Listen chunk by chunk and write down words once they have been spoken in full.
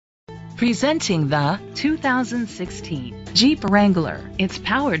Presenting the 2016 Jeep Wrangler. It's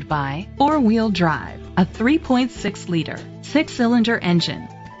powered by four-wheel drive, a 3.6-liter, six-cylinder engine.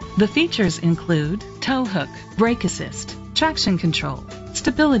 The features include tow hook, brake assist, traction control,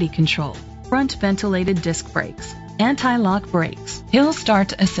 stability control, front ventilated disc brakes, anti-lock brakes, hill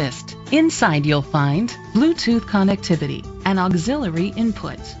start assist. Inside you'll find Bluetooth connectivity, an auxiliary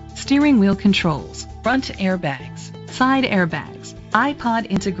input, steering wheel controls, front airbags, side airbags, iPod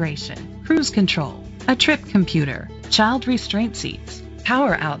integration, cruise control, a trip computer, child restraint seats,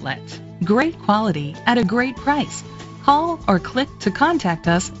 power outlet. Great quality at a great price. Call or click to contact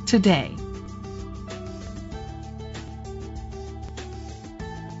us today.